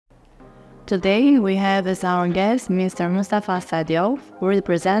Today we have as our guest Mr. Mustafa Sadio, who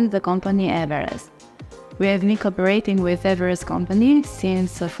represents the company Everest. We have been cooperating with Everest company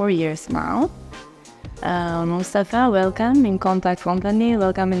since 4 years now. Mustafa, welcome in Kontakt company,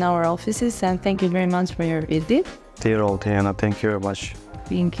 welcome in our offices, and thank you very much for your visit. Dear old Diana, thank you very much.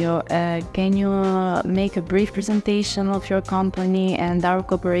 Thank you. Can you make a brief presentation of your company and our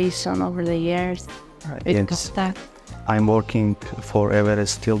cooperation over the years with Kontakt? I'm working for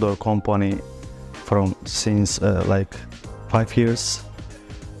Everest steel door company since 5 years.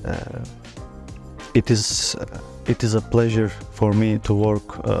 It is a pleasure for me to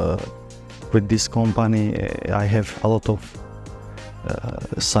work with this company. I have a lot of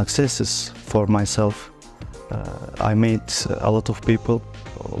successes for myself. I met a lot of people.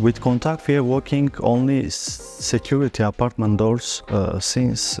 With Kontakt, we are working only security apartment doors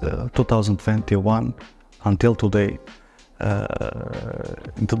since 2021 until today.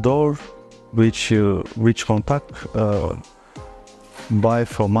 The door which Kontakt buy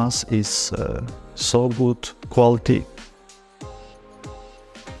from us is so good quality.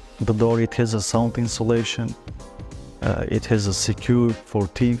 The door, it has a sound insulation. It has a secure for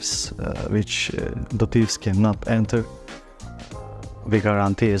thieves, which the thieves cannot enter. We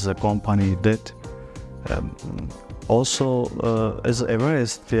guarantee as a company that. Also, as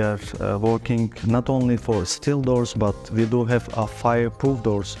Everest, we are working not only for steel doors, but we do have a fireproof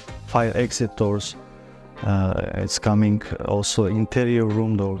doors, fire exit doors. It's coming also interior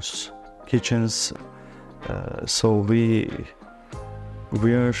room doors, kitchens. So we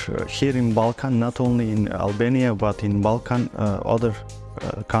are here in Balkan, not only in Albania, but in Balkan, other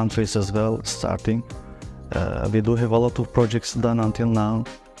countries as well, starting. We do have a lot of projects done until now,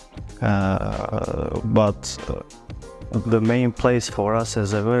 but the main place for us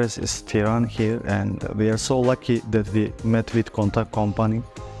as Everest is Tehran here, and we are so lucky that we met with Kontakt company.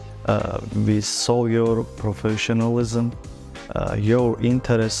 We saw your professionalism, your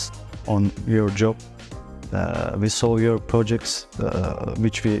interest on your job. We saw your projects,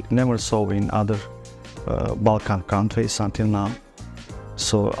 which we never saw in other Balkan countries until now.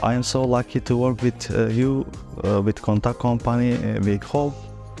 So I am so lucky to work with you, with Kontakt company. We hope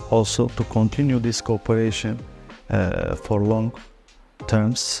also to continue this cooperation for long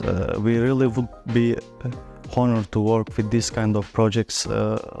terms. We really would be honored to work with this kind of projects.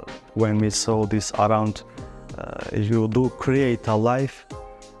 When we saw this around, you do create a life,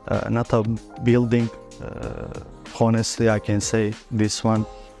 not a building. Honestly, I can say this one,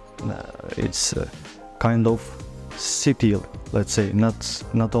 it's kind of city, let's say,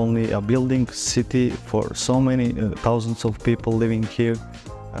 not only a building, city for so many thousands of people living here.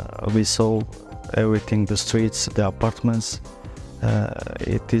 We saw everything, the streets, the apartments.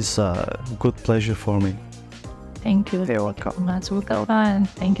 It is a good pleasure for me. Thank you. You're welcome. And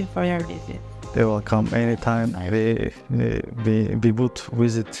thank you for your visit. You're welcome. Anytime. We would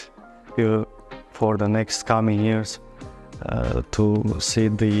visit you for the next coming years to see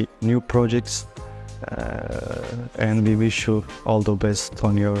the new projects, and we wish you all the best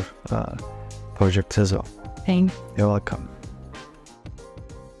on your project as well. Thank you. You're welcome.